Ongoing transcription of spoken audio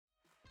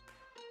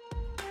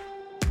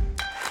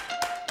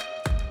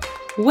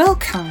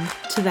Welcome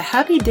to the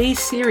Happy Day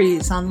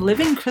series on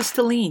Living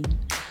Crystalline,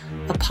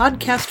 a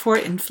podcast for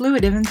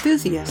influitive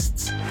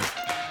enthusiasts.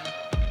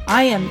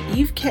 I am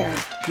Eve Kerr,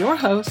 your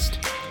host,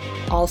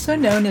 also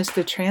known as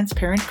the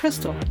Transparent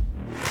Crystal,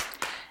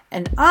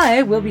 and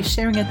I will be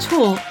sharing a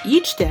tool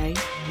each day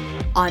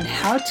on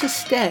how to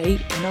stay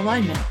in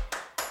alignment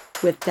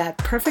with that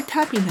perfect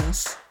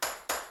happiness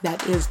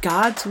that is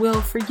God's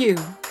will for you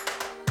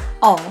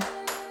all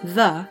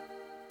the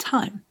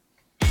time.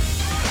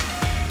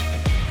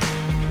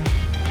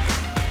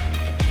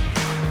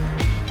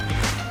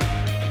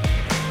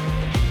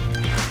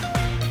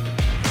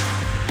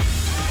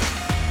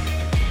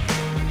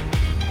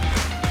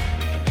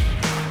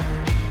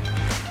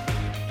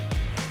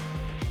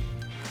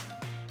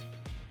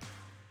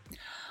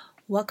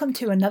 Welcome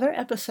to another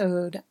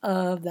episode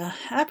of the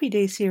Happy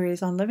Day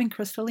series on Living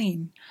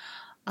Crystalline.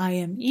 I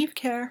am Eve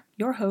Kerr,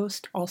 your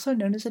host, also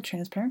known as the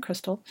Transparent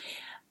Crystal,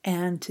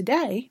 and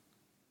today,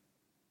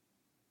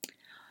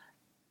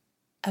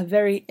 a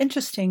very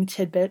interesting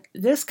tidbit.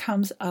 This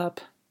comes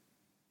up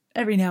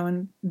every now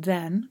and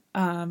then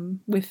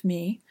with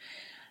me,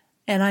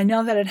 and I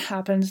know that it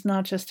happens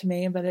not just to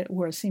me, but it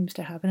seems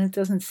to happen. It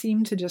doesn't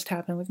seem to just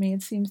happen with me.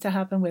 It seems to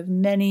happen with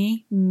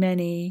many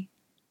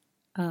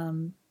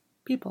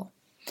people.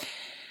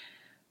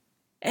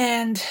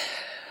 And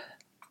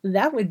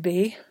that would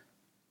be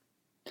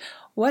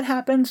what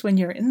happens when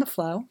you're in the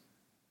flow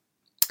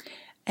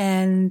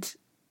and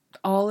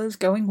all is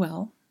going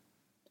well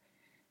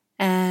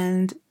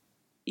and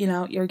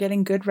you're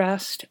getting good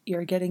rest,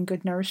 you're getting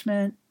good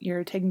nourishment,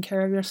 you're taking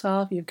care of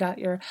yourself, you've got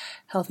your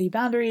healthy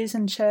boundaries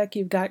in check,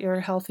 you've got your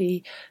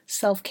healthy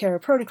self-care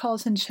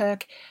protocols in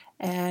check,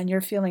 and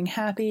you're feeling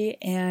happy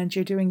and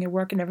you're doing your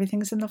work and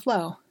everything's in the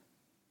flow.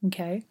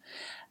 Okay?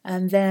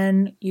 And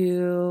then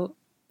you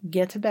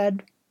get to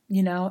bed,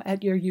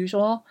 at your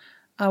usual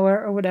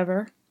hour or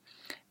whatever.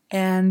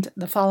 And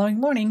the following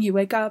morning you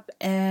wake up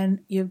and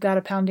you've got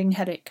a pounding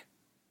headache.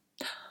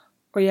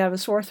 Or you have a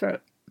sore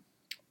throat.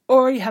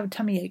 Or you have a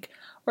tummy ache.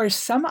 Or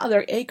some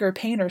other ache or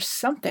pain or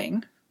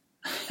something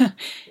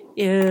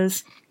you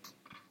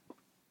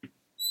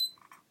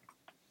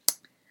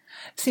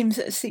seem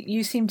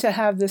to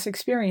have this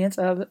experience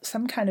of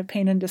some kind of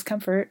pain and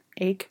discomfort,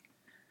 ache,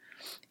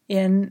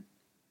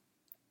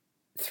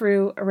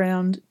 through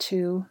around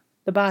to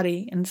the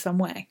body in some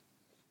way.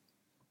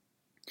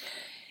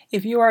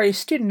 If you are a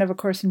student of A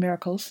Course in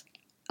Miracles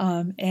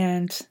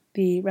and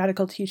the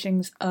radical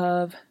teachings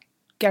of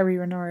Gary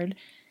Renard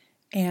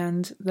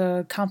and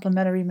the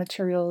complementary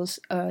materials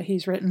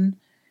he's written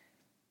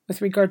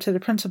with regard to the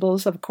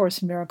principles of A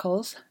Course in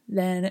Miracles,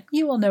 then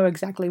you will know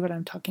exactly what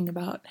I'm talking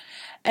about.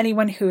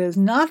 Anyone who is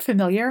not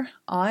familiar,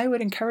 I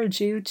would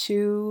encourage you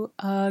to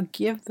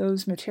give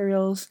those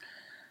materials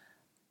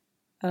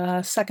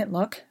a second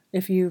look.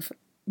 If you've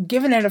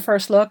given it a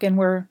first look and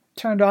were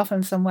turned off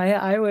in some way,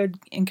 I would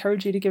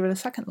encourage you to give it a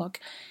second look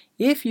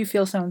if you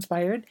feel so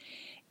inspired.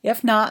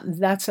 If not,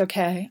 that's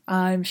okay.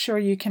 I'm sure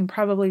you can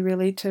probably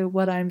relate to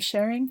what I'm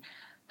sharing.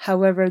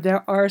 However,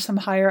 there are some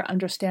higher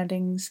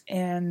understandings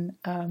and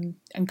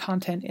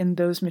content in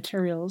those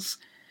materials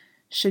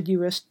should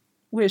you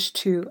wish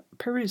to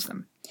peruse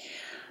them.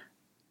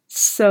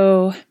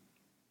 So,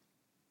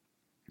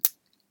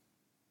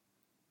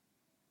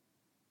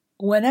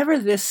 whenever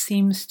this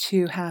seems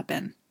to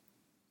happen,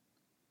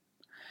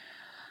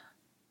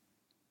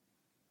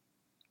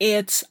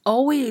 it's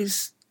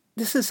always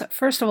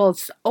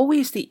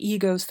the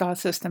ego's thought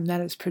system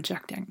that is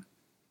projecting.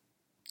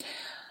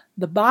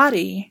 The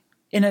body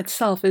in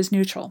itself is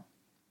neutral.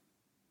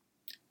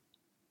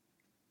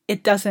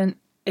 It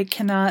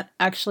cannot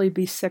actually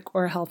be sick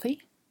or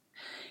healthy.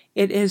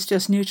 It is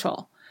just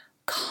neutral.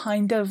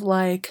 Kind of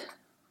like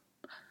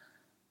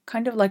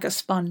a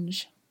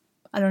sponge.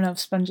 I don't know if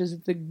sponge is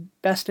the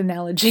best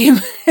analogy,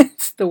 but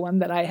it's the one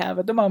that I have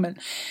at the moment.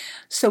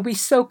 So we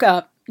soak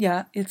up.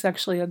 Yeah, it's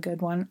actually a good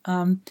one.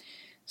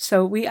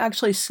 So we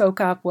actually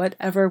soak up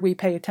whatever we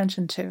pay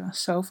attention to.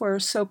 So if we're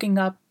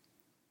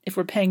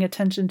paying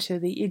attention to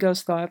the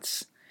ego's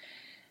thoughts,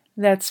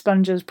 that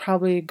sponge is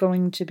probably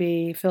going to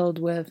be filled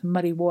with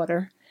muddy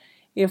water.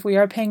 If we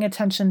are paying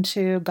attention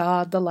to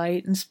God, the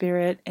light and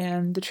spirit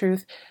and the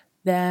truth,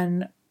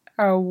 then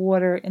our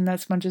water in that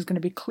sponge is going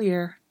to be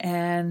clear,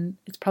 and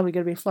it's probably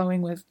going to be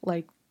flowing with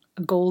like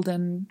a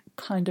golden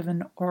kind of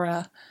an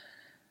aura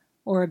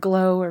or a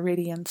glow or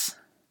radiance.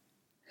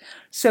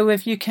 So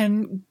if you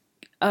can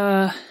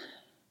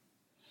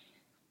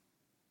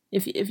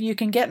if you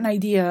can get an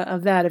idea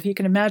of that, if you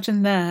can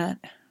imagine that,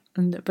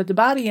 but the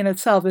body in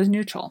itself is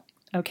neutral,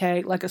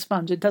 okay, like a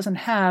sponge. It doesn't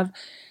have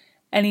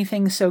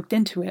anything soaked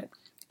into it.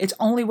 It's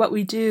only what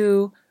we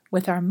do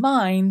with our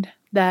mind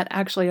that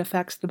actually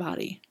affects the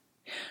body.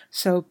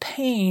 So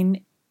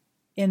pain,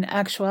 in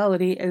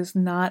actuality, is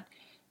not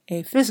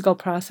a physical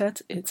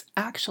process. It's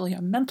actually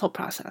a mental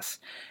process.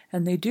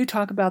 And they do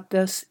talk about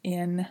this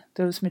in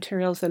those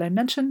materials that I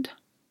mentioned.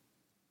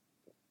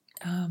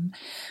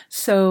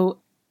 So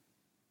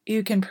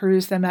you can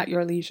peruse them at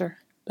your leisure.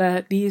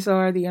 but these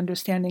are the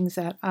understandings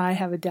that I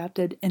have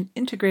adapted and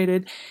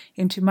integrated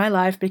into my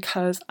life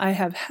because I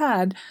have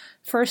had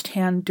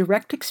firsthand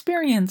direct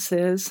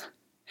experiences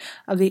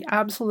of the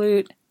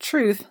absolute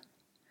truth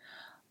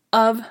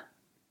of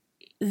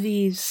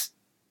these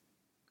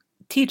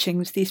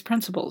teachings, these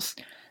principles.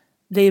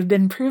 They've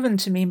been proven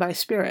to me by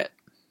Spirit,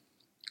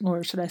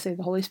 or should I say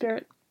the Holy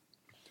Spirit?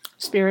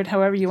 Spirit,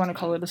 however you want to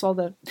call it.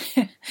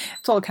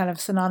 It's all kind of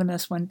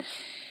synonymous when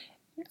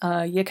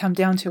you come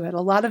down to it.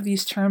 A lot of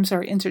these terms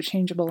are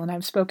interchangeable, and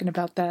I've spoken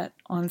about that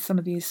on some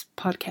of these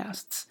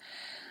podcasts.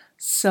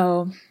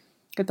 So,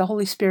 the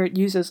Holy Spirit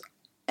uses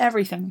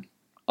everything,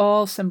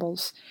 all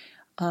symbols,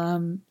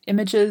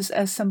 images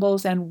as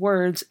symbols and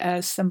words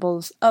as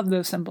symbols of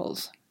those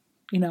symbols,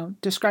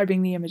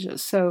 describing the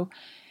images. So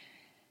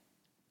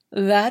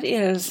that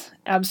is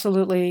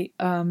absolutely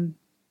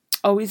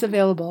always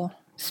available.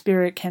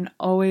 Spirit can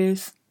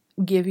always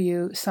give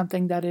you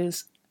something that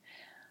is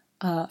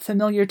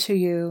familiar to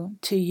you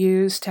to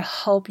use to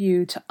help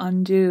you to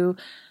undo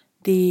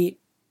the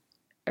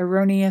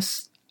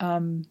erroneous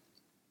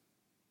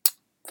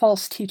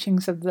false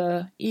teachings of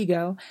the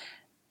ego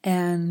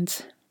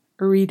and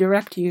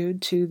redirect you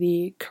to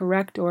the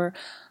correct or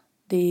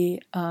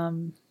the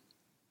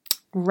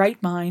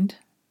right mind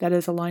that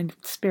is aligned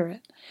with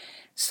Spirit.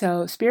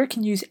 So Spirit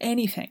can use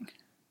anything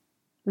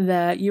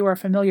that you are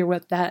familiar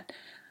with, that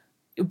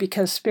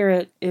because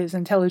Spirit is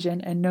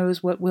intelligent and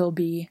knows what will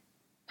be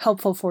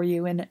helpful for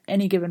you in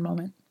any given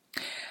moment.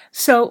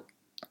 So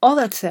all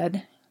that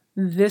said,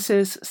 this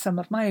is some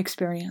of my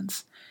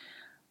experience.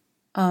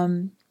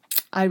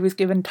 I was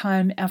given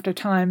time after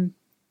time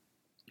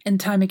and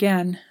time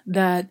again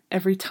that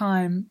every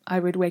time I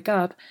would wake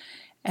up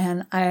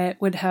and I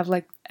would have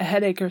like a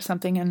headache or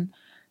something, and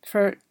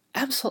for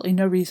absolutely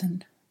no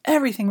reason,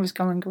 everything was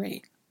going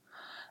great.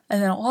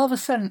 And then all of a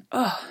sudden,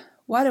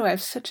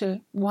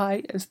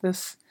 why is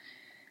this?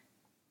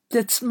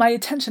 That's my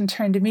attention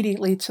turned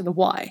immediately to the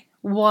why.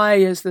 Why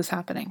is this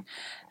happening?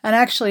 And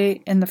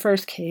actually, in the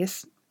first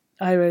case,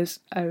 I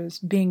was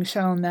being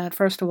shown that,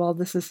 first of all,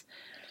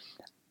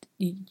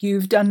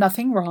 you've done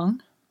nothing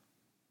wrong.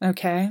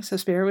 Okay, so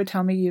Spirit would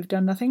tell me you've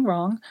done nothing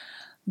wrong.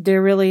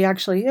 There really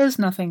actually is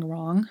nothing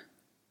wrong.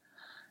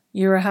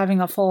 You're having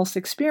a false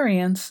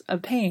experience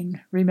of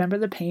pain. Remember,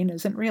 the pain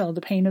isn't real. The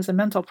pain is a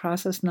mental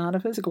process, not a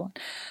physical one.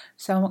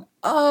 So,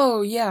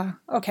 oh yeah,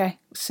 okay.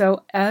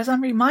 So as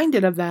I'm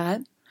reminded of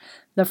that,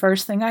 the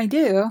first thing I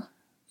do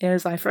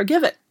is I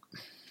forgive it.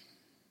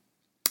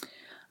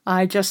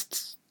 I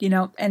just,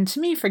 and to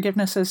me,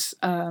 forgiveness is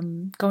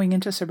going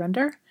into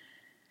surrender.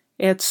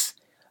 It's,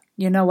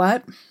 you know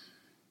what?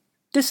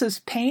 This is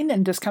pain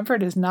and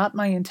discomfort is not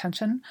my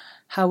intention.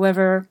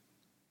 However,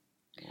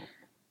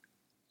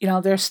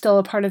 there's still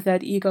a part of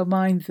that ego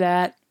mind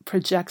that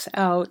projects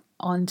out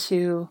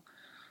onto,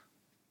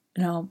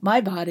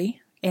 my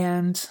body,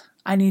 and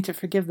I need to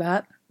forgive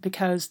that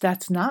because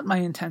that's not my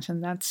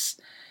intention. That's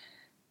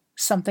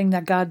something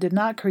that God did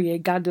not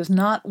create. God does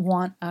not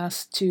want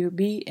us to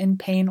be in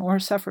pain or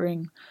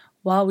suffering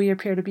while we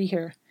appear to be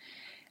here.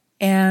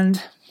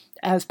 And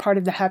as part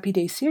of the Happy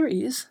Day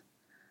series,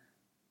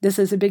 this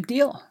is a big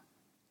deal.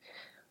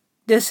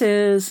 This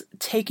is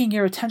taking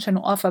your attention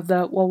off of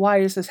why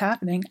is this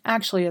happening?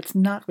 Actually, it's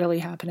not really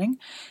happening.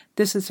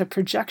 This is a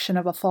projection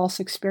of a false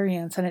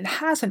experience, and it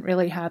hasn't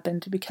really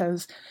happened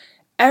because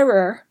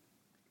error,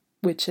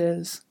 which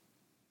is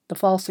the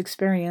false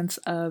experience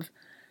of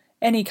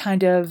any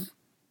kind of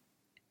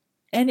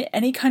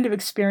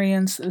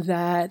experience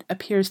that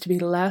appears to be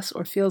less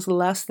or feels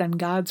less than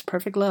God's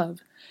perfect love.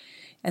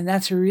 And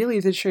that's really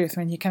the truth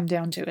when you come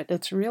down to it.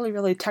 It's really,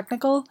 really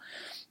technical.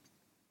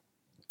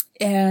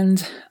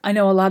 And I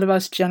know a lot of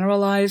us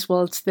generalize,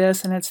 well, it's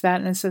this and it's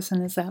that and it's this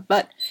and it's that.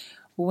 But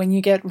when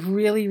you get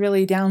really,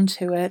 really down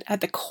to it,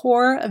 at the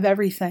core of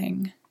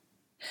everything,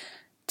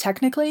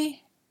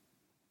 technically,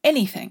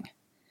 anything,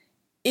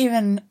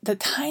 even the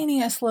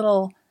tiniest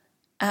little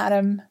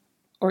atom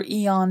or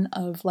eon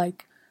of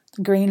like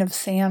a grain of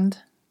sand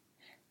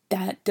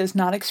that does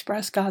not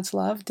express God's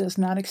love, does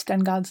not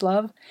extend God's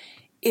love,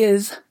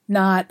 is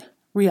not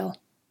real.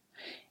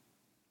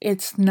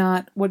 It's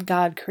not what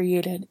God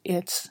created.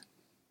 It's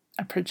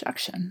a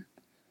projection.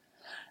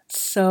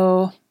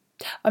 So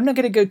I'm not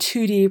going to go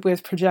too deep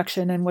with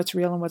projection and what's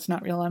real and what's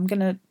not real. I'm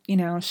going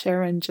to,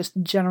 share in just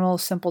general,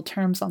 simple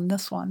terms on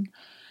this one.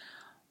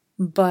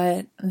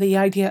 But the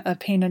idea of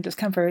pain and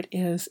discomfort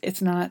is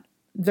it's not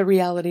the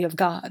reality of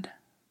God.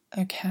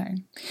 Okay.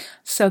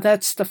 So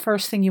that's the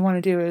first thing you want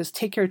to do is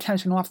take your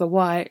attention off the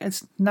why.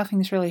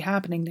 Nothing's really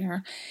happening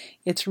there.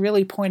 It's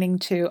really pointing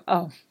to,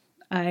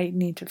 I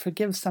need to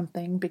forgive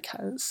something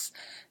because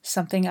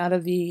something out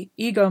of the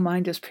ego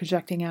mind is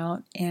projecting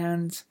out,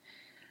 and,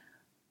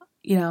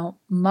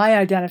 my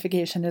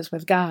identification is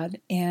with God.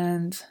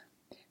 And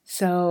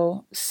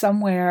so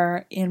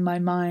somewhere in my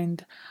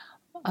mind,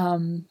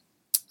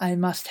 I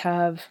must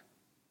have,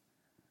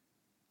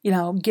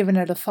 given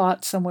it a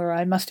thought somewhere.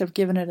 I must have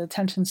given it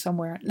attention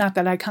somewhere. Not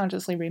that I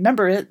consciously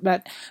remember it,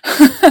 but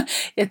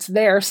it's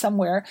there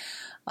somewhere.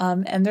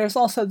 And there's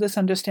also this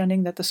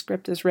understanding that the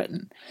script is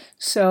written.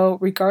 So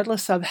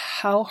regardless of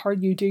how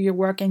hard you do your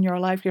work in your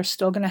life, you're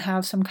still going to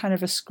have some kind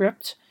of a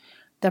script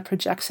that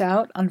projects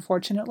out.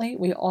 Unfortunately,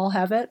 we all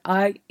have it.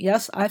 I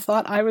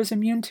thought I was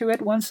immune to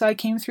it once I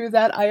came through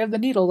that eye of the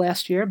needle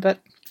last year, but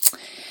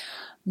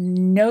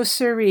no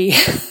siree.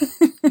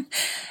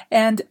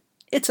 And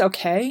it's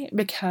okay,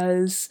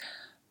 because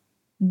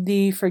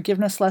the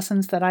forgiveness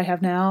lessons that I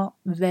have now,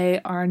 they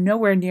are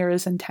nowhere near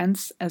as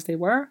intense as they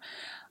were.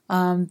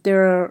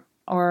 There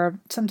are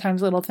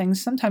sometimes little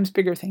things, sometimes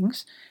bigger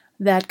things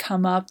that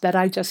come up that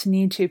I just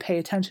need to pay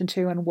attention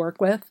to and work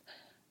with.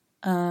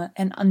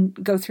 And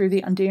go through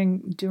the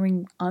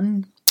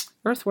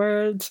unearth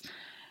words.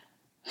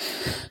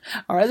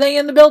 Are they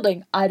in the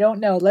building? I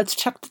don't know. Let's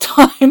check the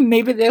time.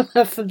 Maybe they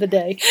left for the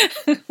day.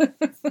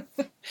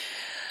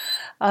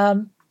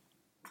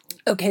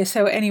 Okay,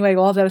 so anyway,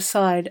 all that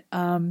aside,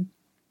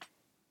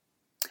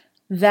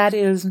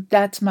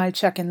 that's my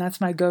check-in.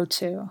 That's my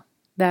go-to.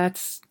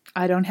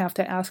 I don't have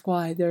to ask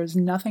why. There's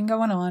nothing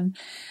going on.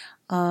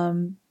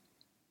 And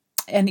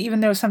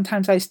even though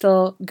sometimes I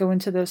still go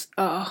into this,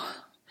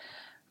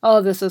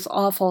 this is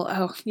awful.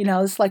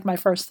 It's like my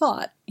first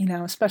thought,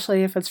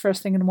 especially if it's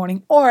first thing in the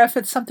morning, or if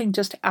it's something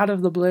just out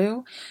of the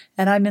blue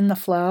and I'm in the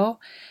flow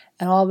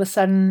and all of a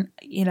sudden,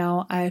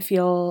 I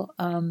feel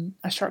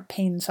a sharp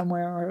pain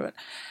somewhere,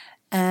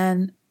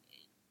 and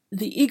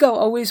the ego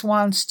always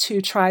wants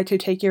to try to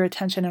take your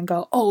attention and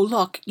go, oh,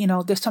 look,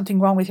 there's something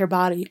wrong with your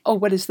body. Oh,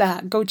 what is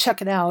that? Go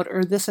check it out,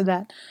 or this or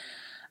that.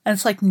 And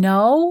it's like,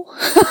 no,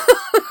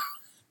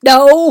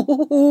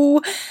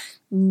 no.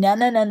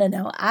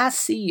 No. I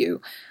see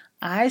you.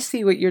 I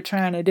see what you're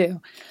trying to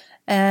do.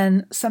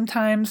 And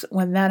sometimes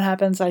when that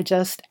happens, I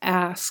just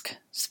ask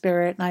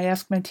Spirit, and I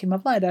ask my team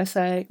of light. I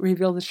say,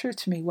 reveal the truth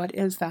to me. What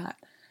is that?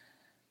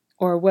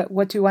 Or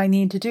what do I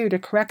need to do to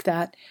correct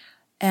that?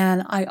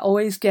 And I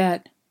always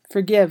get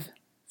forgive.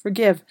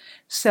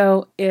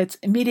 So it's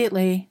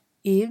immediately,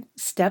 Eve,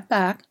 step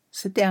back,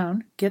 sit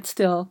down, get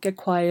still, get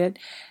quiet,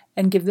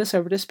 and give this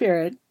over to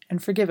Spirit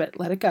and forgive it.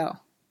 Let it go.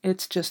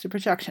 It's just a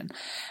projection.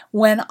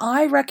 When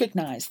I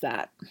recognize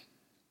that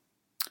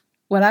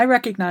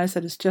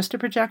it's just a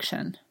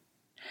projection,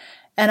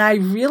 and I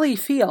really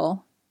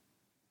feel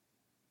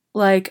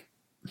like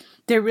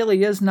there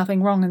really is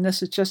nothing wrong and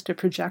this is just a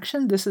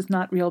projection, this is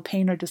not real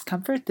pain or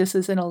discomfort, this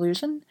is an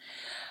illusion,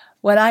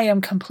 when I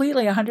am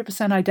completely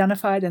 100%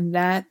 identified in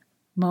that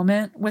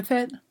moment with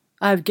it,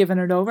 I've given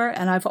it over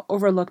and I've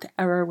overlooked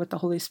error with the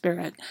Holy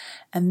Spirit,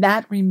 and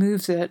that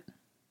removes it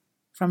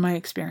from my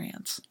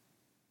experience.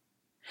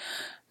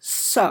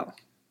 So,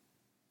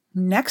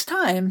 next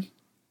time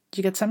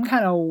you get some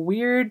kind of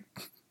weird,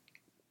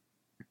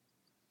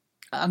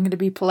 I'm going to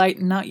be polite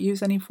and not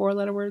use any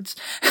 4-letter words,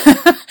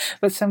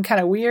 but some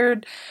kind of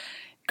weird,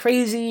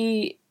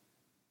 crazy,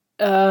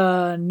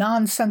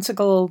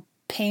 nonsensical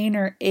pain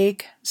or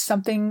ache,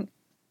 something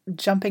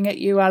jumping at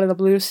you out of the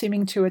blue,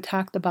 seeming to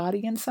attack the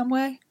body in some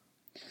way,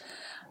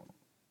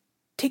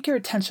 take your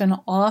attention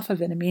off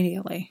of it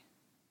immediately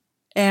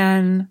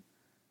and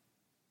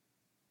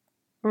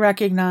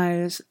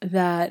recognize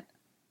that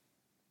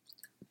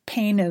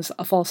pain is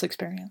a false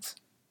experience.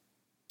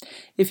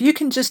 If you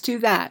can just do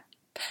that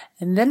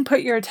and then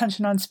put your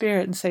attention on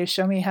Spirit and say,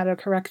 show me how to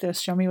correct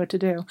this, show me what to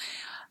do,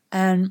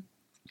 and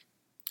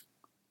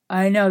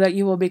I know that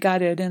you will be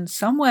guided in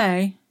some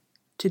way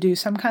to do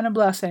some kind of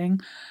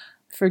blessing,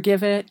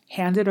 forgive it,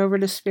 hand it over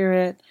to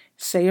Spirit,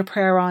 say a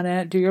prayer on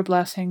it, do your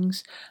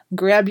blessings,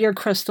 grab your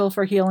crystal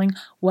for healing,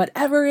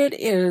 whatever it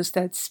is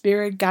that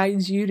Spirit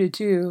guides you to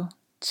do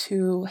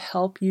to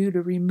help you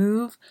to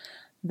remove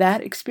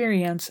that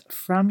experience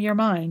from your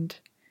mind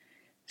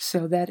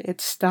so that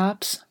it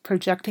stops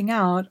projecting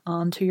out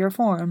onto your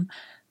form,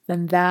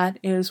 then that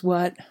is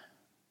what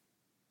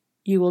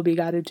you will be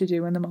guided to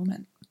do in the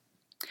moment.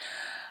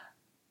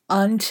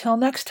 Until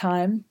next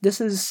time, this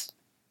is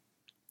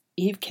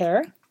Eve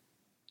Care,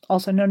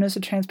 also known as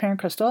a transparent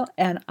crystal,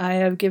 and I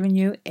have given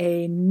you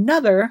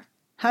another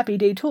Happy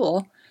Day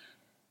tool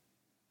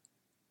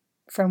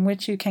from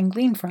which you can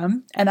glean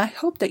from, and I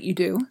hope that you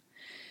do.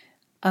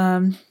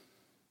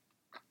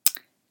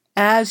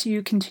 As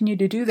you continue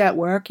to do that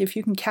work, if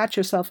you can catch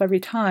yourself every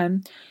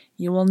time,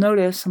 you will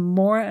notice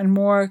more and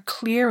more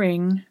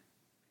clearing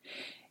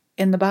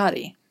in the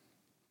body.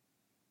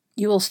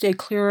 You will stay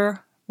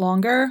clearer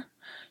longer.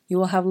 You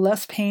will have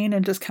less pain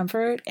and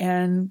discomfort,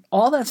 and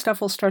all that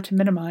stuff will start to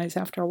minimize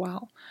after a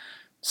while.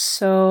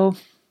 So,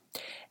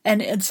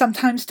 and it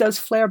sometimes does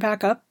flare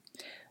back up,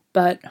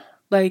 but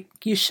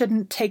you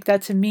shouldn't take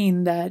that to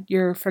mean that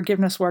your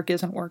forgiveness work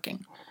isn't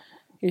working.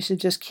 You should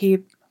just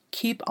keep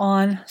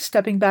on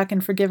stepping back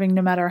and forgiving,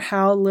 no matter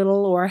how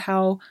little or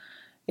how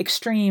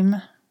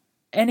extreme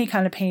any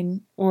kind of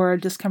pain or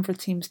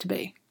discomfort seems to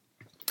be.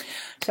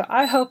 So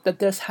I hope that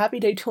this Happy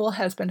Day tool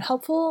has been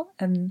helpful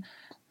and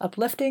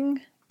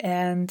uplifting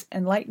and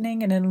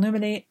enlightening and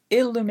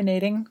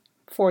illuminating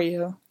for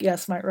you.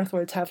 Yes, my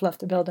earthwords have left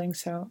the building,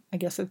 so I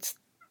guess it's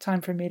time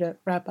for me to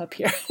wrap up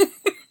here.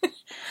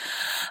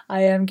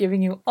 I am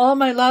giving you all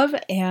my love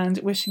and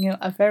wishing you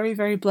a very,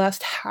 very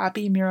blessed,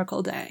 happy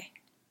miracle day.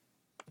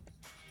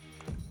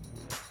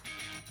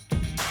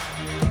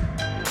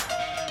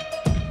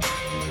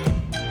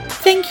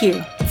 Thank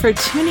you for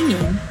tuning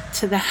in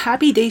to the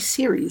Happy Day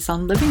series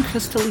on Living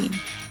Crystalline.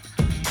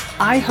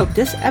 I hope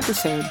this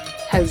episode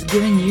has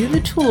given you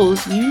the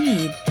tools you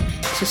need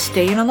to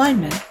stay in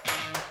alignment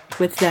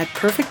with that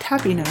perfect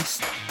happiness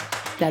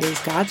that is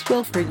God's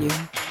will for you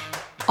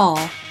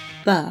all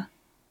the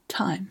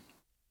time.